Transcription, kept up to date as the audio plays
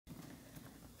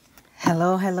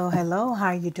Hello, hello, hello. How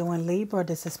are you doing, Libra?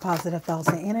 This is Positive Thoughts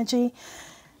and Energy.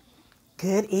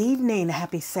 Good evening.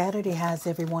 Happy Saturday. How's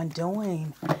everyone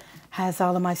doing? How's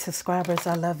all of my subscribers?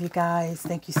 I love you guys.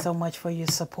 Thank you so much for your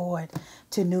support.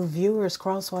 To new viewers,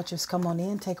 cross-watchers, come on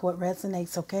in. Take what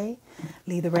resonates, okay?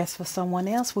 Leave the rest for someone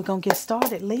else. We're going to get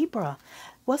started. Libra,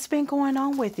 what's been going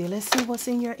on with you? Let's see what's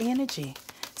in your energy.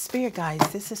 Spirit guys,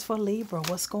 this is for Libra.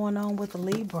 What's going on with the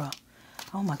Libra?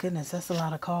 Oh my goodness, that's a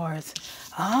lot of cards.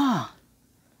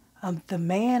 The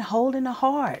man holding the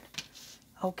heart.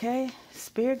 Okay,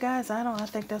 Spirit guys, I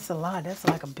think that's a lot. That's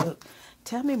like a book.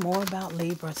 Tell me more about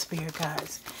Libra, Spirit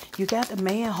guys. You got the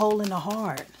man holding the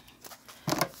heart.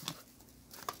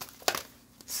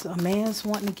 So a man's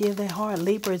wanting to give their heart.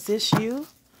 Libra, is this you?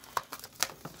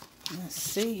 Let's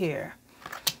see here.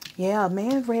 Yeah, a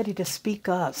man ready to speak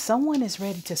up. Someone is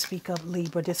ready to speak up,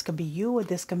 Libra. This could be you or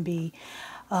this can be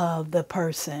the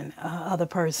person, other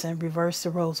person. Reverse the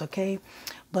roles, okay?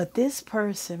 But this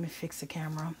person, let me fix the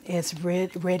camera, is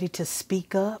ready to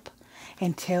speak up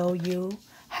and tell you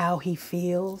how he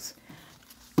feels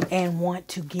and want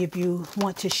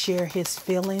to share his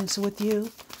feelings with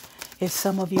you. If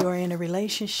some of you are in a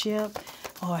relationship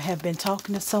or have been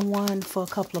talking to someone for a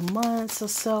couple of months or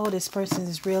so, this person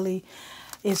is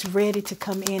ready to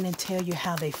come in and tell you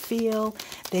how they feel.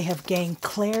 They have gained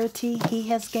clarity. He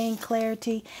has gained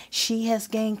clarity. She has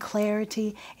gained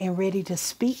clarity and ready to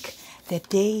speak that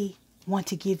they want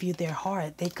to give you their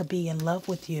heart. They could be in love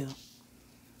with you.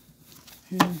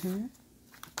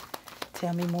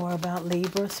 Tell me more about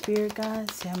Libra, Spirit guys.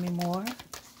 Tell me more.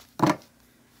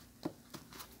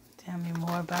 Tell me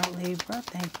more about Libra.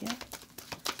 Thank you.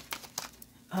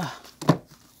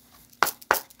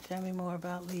 Tell me more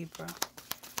about Libra.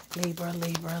 Libra,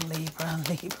 Libra, Libra,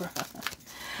 Libra.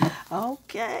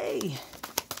 Okay.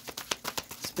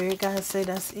 Spirit guys say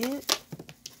that's it.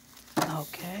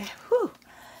 Okay. Whew.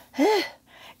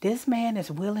 This man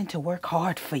is willing to work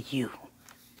hard for you.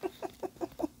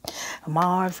 My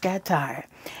arms got tired.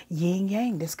 Yin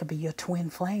yang, this could be your twin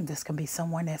flame. This could be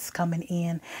someone that's coming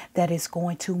in that is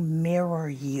going to mirror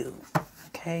you.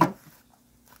 Okay.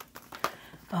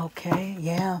 Okay,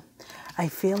 yeah. I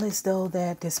feel as though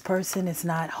that this person is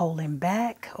not holding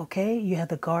back. Okay, you have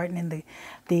the garden and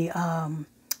the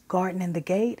garden and the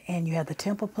gate, and you have the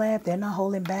temple plant. They're not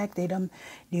holding back. They don't,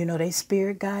 they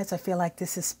spirit guides. I feel like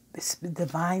this is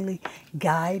divinely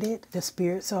guided. The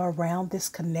spirits are around this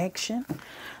connection.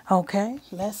 Okay,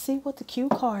 let's see what the Q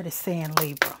card is saying,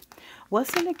 Libra.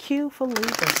 What's in the queue for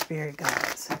Libra, spirit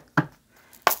guides?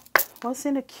 What's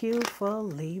in the queue for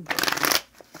Libra?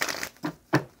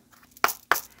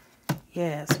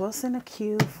 Yes, what's in the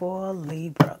queue for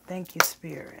Libra? Thank you,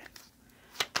 Spirit.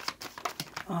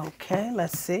 Okay,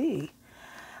 let's see.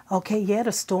 Okay, yeah,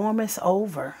 the storm is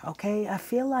over. Okay, I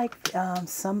feel like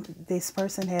this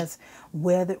person has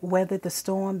weathered the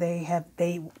storm.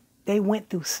 They went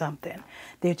through something.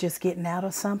 They're just getting out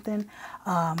of something,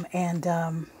 and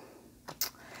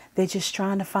they're just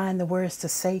trying to find the words to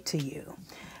say to you.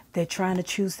 They're trying to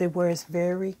choose their words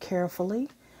very carefully.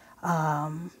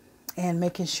 And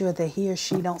making sure that he or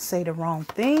she don't say the wrong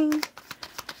thing.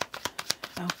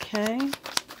 Okay.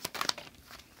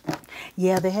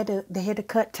 Yeah, they had to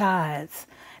cut ties.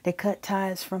 They cut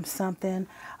ties from something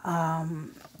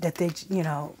that they,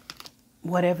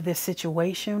 whatever this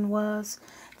situation was,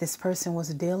 this person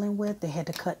was dealing with. They had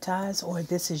to cut ties, or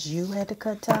this is you had to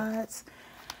cut ties.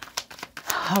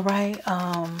 All right.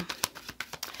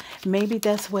 Maybe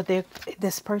that's what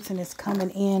this person is coming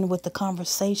in with the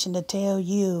conversation to tell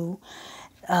you,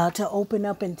 to open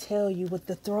up and tell you with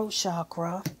the throat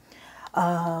chakra,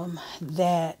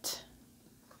 that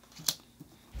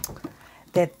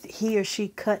he or she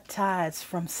cut ties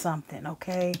from something,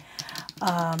 okay?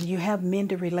 You have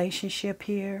mended relationship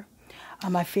here.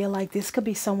 I feel like this could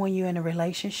be someone you're in a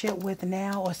relationship with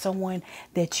now, or someone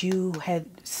that you had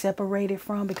separated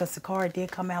from, because the card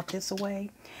did come out this way.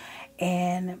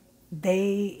 And they're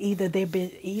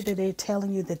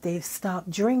telling you that they've stopped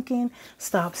drinking,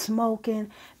 stopped smoking.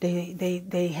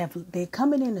 They're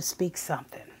coming in to speak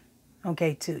something,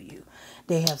 okay, to you.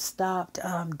 They have stopped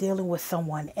dealing with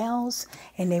someone else,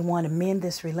 and they want to mend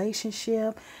this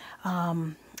relationship.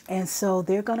 And so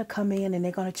they're going to come in and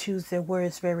they're going to choose their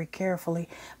words very carefully.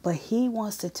 But he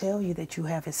wants to tell you that you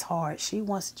have his heart. She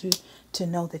wants you to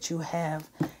know that you have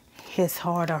his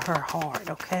heart or her heart,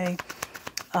 okay?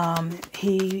 I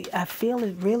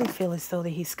really feel as though that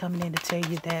he's coming in to tell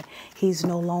you that he's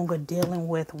no longer dealing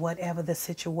with whatever the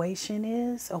situation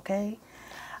is, okay?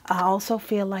 I also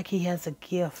feel like he has a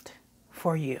gift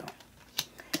for you.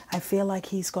 I feel like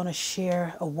he's going to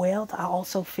share a wealth. I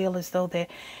also feel as though that,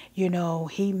 you know,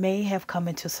 he may have come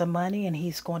into some money and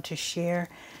he's going to share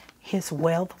his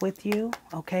wealth with you.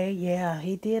 Okay. Yeah.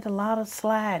 He did a lot of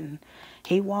sliding.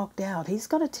 He walked out. He's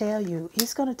going to tell you,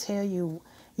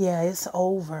 yeah, it's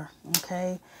over.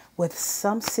 Okay. With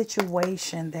some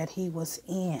situation that he was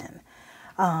in,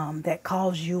 that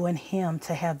caused you and him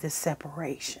to have this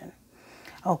separation.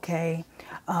 Okay.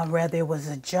 Whether it was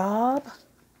a job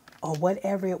or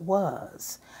whatever it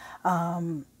was,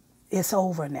 it's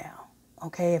over now.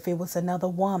 Okay. If it was another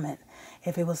woman,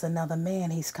 if it was another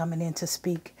man, he's coming in to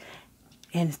speak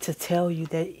and to tell you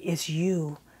that it's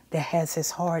you that has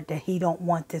his heart, that he don't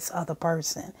want this other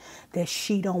person, that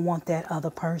she don't want that other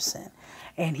person.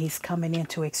 And he's coming in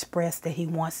to express that he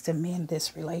wants to mend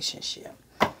this relationship.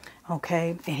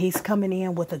 Okay. And he's coming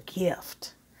in with a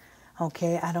gift.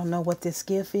 Okay. I don't know what this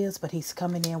gift is, but he's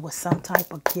coming in with some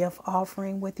type of gift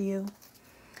offering with you.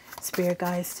 Spirit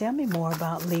guides, tell me more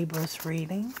about Libra's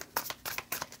reading.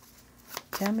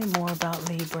 Tell me more about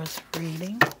Libra's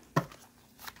reading.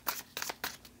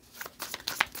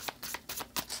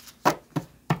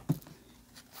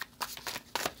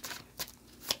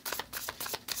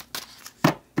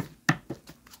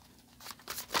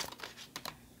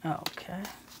 Okay,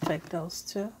 take those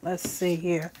two. Let's see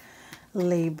here,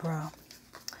 Libra.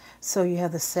 So you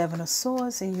have the Seven of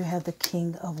Swords and you have the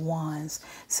King of Wands.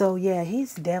 So yeah,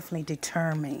 he's definitely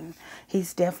determined.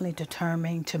 He's definitely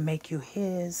determined to make you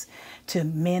his, to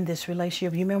mend this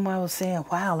relationship. You remember I was saying,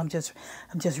 wow, I'm just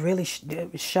really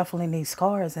shuffling these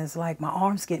cards, and it's like my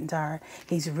arm's getting tired.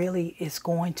 He's really is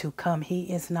going to come.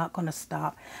 He is not going to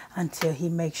stop until he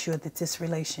makes sure that this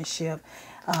relationship,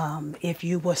 if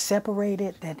you were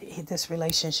separated, that this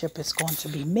relationship is going to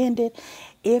be mended.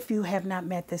 If you have not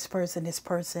met this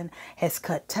person has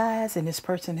cut ties, and this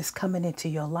person is coming into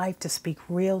your life to speak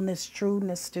realness,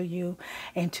 trueness to you,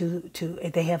 and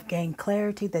they have gained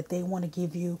clarity that they want to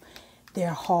give you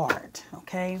their heart.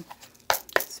 Okay,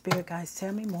 Spirit guys,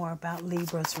 tell me more about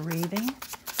Libra's reading.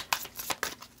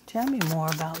 Tell me more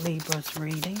about Libra's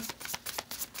reading.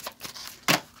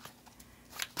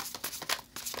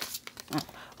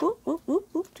 Let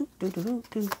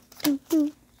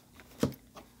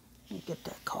me get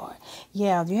that card.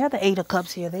 Yeah, you have the Eight of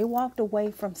Cups here. They walked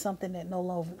away from something that no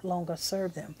longer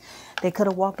served them. They could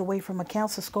have walked away from a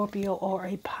Cancer, Scorpio, or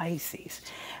a Pisces.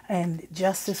 And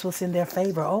justice was in their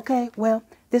favor. Okay, well,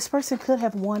 this person could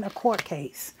have won a court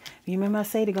case. You remember I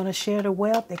say they're going to share the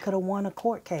wealth? They could have won a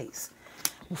court case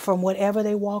from whatever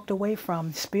they walked away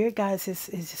from. Spirit guys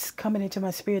is coming into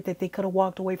my spirit that they could have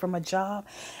walked away from a job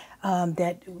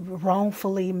that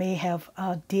wrongfully may have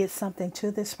did something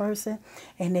to this person,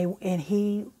 and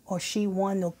he or she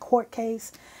won the court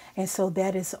case, and so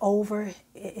that is over,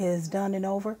 is done and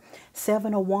over.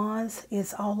 Seven of Wands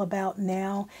is all about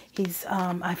now. He's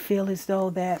I feel as though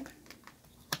that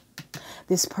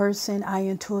this person, I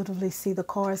intuitively see the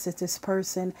cards that this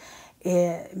person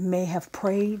may have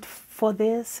prayed for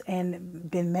this and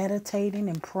been meditating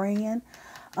and praying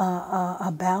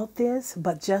about this,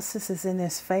 but justice is in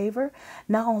his favor.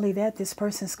 Not only that, this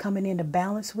person's coming into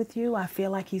balance with you. I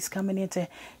feel like he's coming in to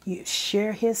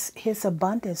share his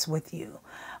abundance with you.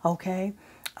 Okay,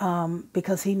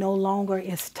 because he no longer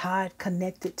is tied,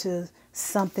 connected to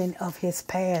something of his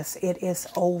past. It is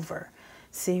over.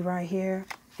 See right here,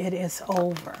 it is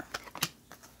over.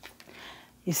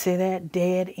 You see that?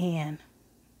 Dead end.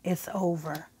 It's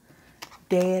over.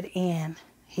 Dead end.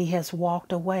 He has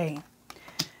walked away.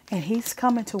 And he's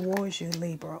coming towards you,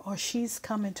 Libra, or she's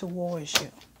coming towards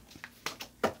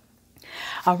you.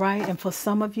 All right. And for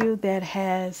some of you that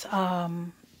has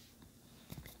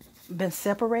been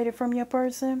separated from your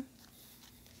person,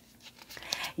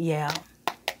 yeah.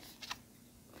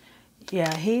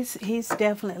 Yeah, he's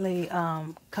definitely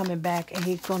coming back, and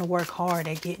he's going to work hard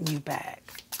at getting you back.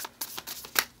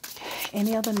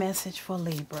 Any other message for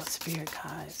Libra, Spirit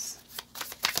guys?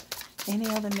 Any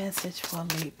other message for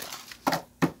Libra?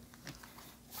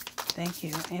 Thank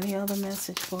you. Any other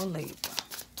message for Libra?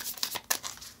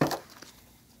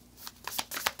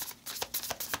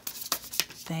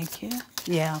 Thank you.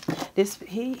 Yeah,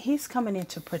 he's coming in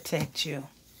to protect you.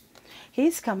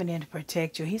 He's coming in to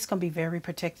protect you. He's going to be very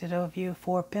protective of you.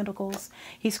 Four of Pentacles.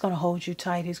 He's going to hold you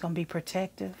tight. He's going to be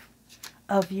protective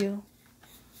of you.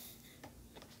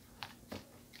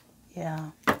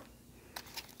 Yeah.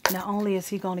 Not only is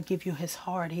he going to give you his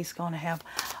heart, he's going to have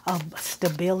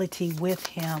stability with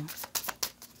him.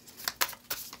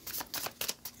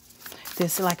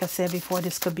 This, like I said before,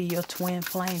 this could be your twin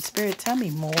flame. Spirit, tell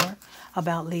me more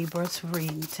about Libra's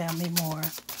reading. Tell me more.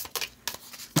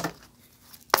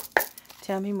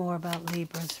 Tell me more about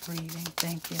Libra's reading.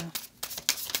 Thank you.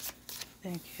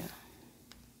 Thank you.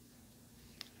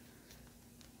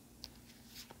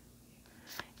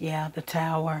 Yeah, the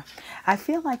Tower. I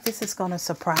feel like this is going to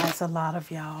surprise a lot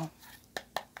of y'all.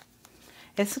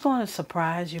 It's going to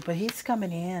surprise you, but he's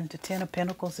coming in. The Ten of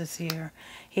Pentacles is here.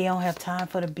 He don't have time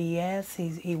for the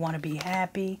BS. He want to be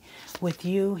happy with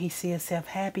you. He see himself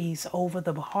happy. He's over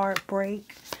the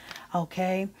heartbreak,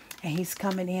 okay? And he's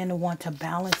coming in to want to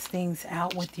balance things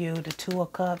out with you. The Two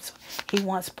of Cups. He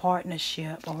wants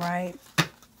partnership, all right?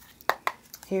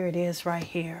 Here it is right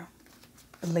here.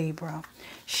 Libra.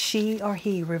 She or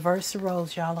he, reverse the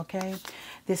roles, y'all, okay?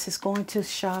 This is going to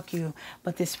shock you,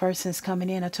 but this person's coming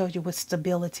in, I told you, with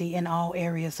stability in all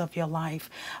areas of your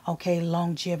life, okay?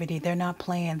 Longevity. They're not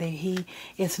playing. He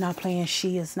is not playing.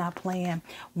 She is not playing.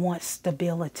 Wants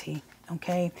stability,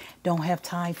 okay? Don't have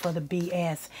time for the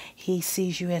BS. He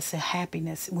sees you as a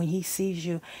happiness. When he sees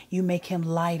you, you make him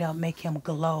light up, make him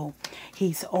glow.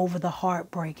 He's over the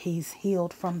heartbreak. He's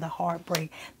healed from the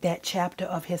heartbreak. That chapter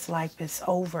of his life is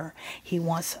over. He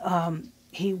wants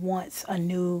a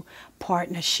new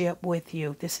partnership with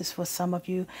you. This is for some of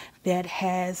you that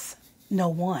has no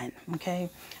one, okay?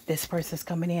 This person's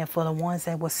coming in. For the ones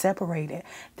that were separated,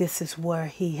 this is where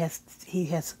he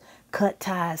has cut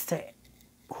ties to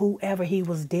whoever he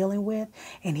was dealing with,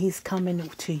 and he's coming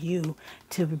to you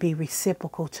to be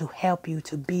reciprocal, to help you,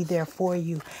 to be there for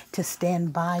you, to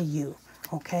stand by you,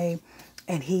 okay?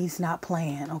 And he's not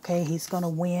playing, okay? He's going to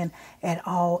win at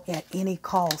any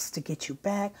cost to get you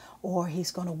back, or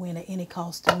he's going to win at any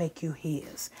cost to make you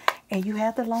his. And you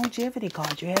have the longevity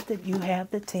card. You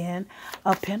have the Ten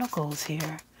of Pentacles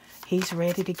here. He's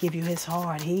ready to give you his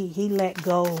heart. He let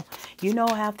go. You know,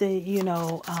 after,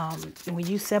 when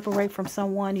you separate from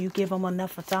someone, you give them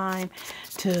enough of time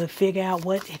to figure out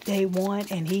what they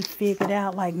want. And he figured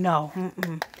out, like, no,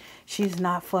 she's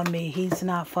not for me. He's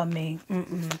not for me.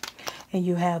 And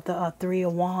you have the Three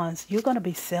of Wands. You're going to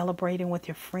be celebrating with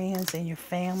your friends and your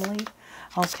family.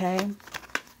 Okay?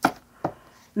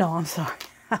 No, I'm sorry.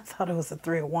 I thought it was the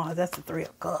Three of Wands. That's the Three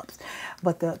of Cups.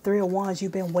 But the Three of Wands,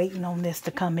 you've been waiting on this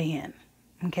to come in.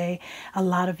 Okay? A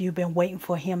lot of you have been waiting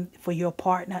for your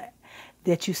partner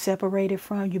that you separated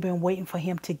from. You've been waiting for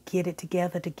him to get it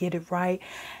together, to get it right.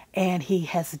 And he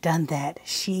has done that.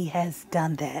 She has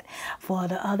done that. For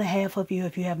the other half of you,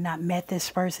 if you have not met this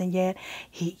person yet,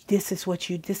 this is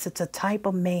the type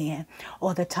of man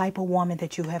or the type of woman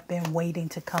that you have been waiting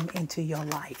to come into your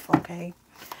life. Okay?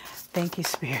 Thank you,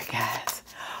 Spirit guys.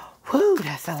 Whew,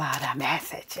 that's a lot of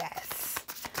messages.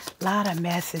 A lot of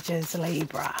messages,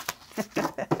 Libra.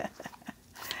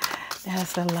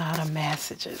 That's a lot of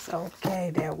messages.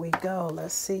 Okay, there we go.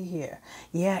 Let's see here.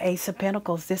 Yeah, Ace of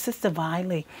Pentacles. This is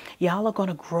divinely. Y'all are going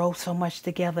to grow so much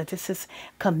together. This is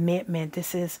commitment.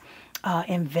 This is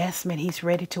investment. He's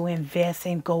ready to invest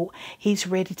and go. He's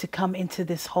ready to come into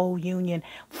this whole union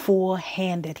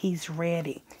full-handed. He's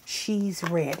ready. She's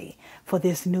ready for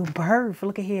this new birth.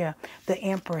 Look at here. The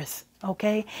Empress.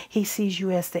 Okay? He sees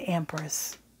you as the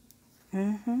Empress.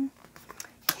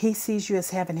 He sees you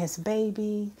as having his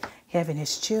baby, having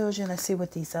his children. Let's see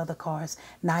what these other cards.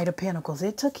 Knight of Pentacles.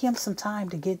 It took him some time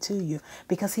to get to you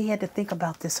because he had to think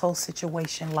about this whole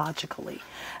situation logically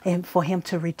and for him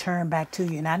to return back to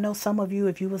you. And I know some of you,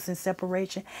 if you was in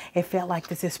separation, it felt like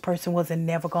this person wasn't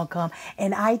never going to come.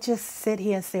 And I just sit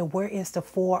here and say, where is the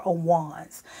Four of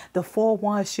Wands? The Four of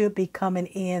Wands should be coming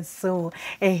in soon.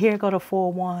 And here go the Four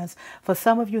of Wands. For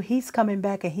some of you, he's coming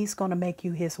back and he's going to make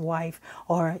you his wife,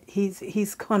 or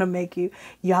he's going to make you,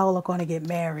 y'all are going to get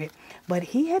married. But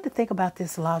he had to think about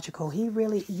this logical. He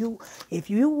really,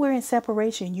 if you were in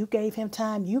separation, you gave him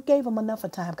time, you gave him enough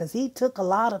of time, because he took a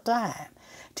lot of time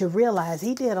to realize.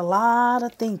 He did a lot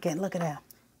of thinking. Look at that.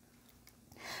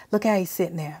 Look how he's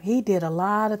sitting there. He did a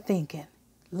lot of thinking,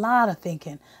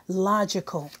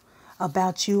 logical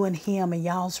about you and him and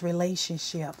y'all's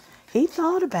relationship. He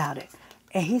thought about it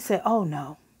and he said, oh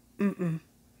no,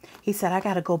 He said, I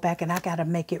got to go back and I got to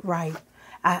make it right.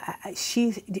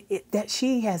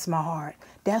 She has my heart.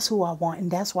 That's who I want.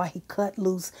 And that's why he cut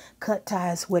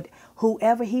ties with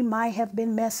whoever he might have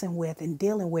been messing with and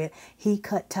dealing with. He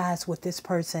cut ties with this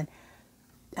person.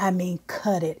 I mean,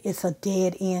 cut it. It's a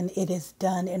dead end. It is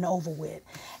done and over with.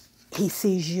 He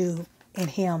sees you and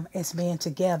him as being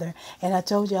together. And I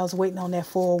told you I was waiting on that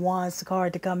Four of Wands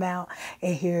card to come out.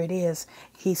 And here it is.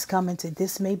 He's coming to,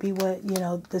 this may be what,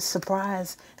 the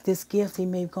surprise, this gift. He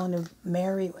may be going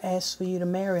to ask for you to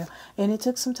marry him. And it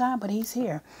took some time, but he's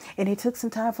here. And it took some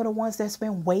time for the ones that's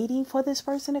been waiting for this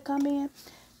person to come in.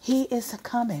 He is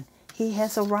coming. He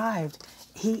has arrived.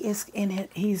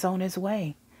 He's on his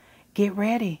way. Get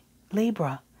ready,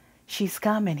 Libra. She's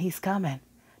coming. He's coming.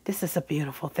 This is a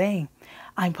beautiful thing.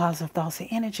 I'm Positive Thoughts and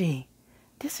Energy.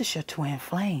 This is your twin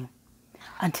flame.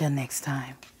 Until next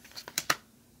time.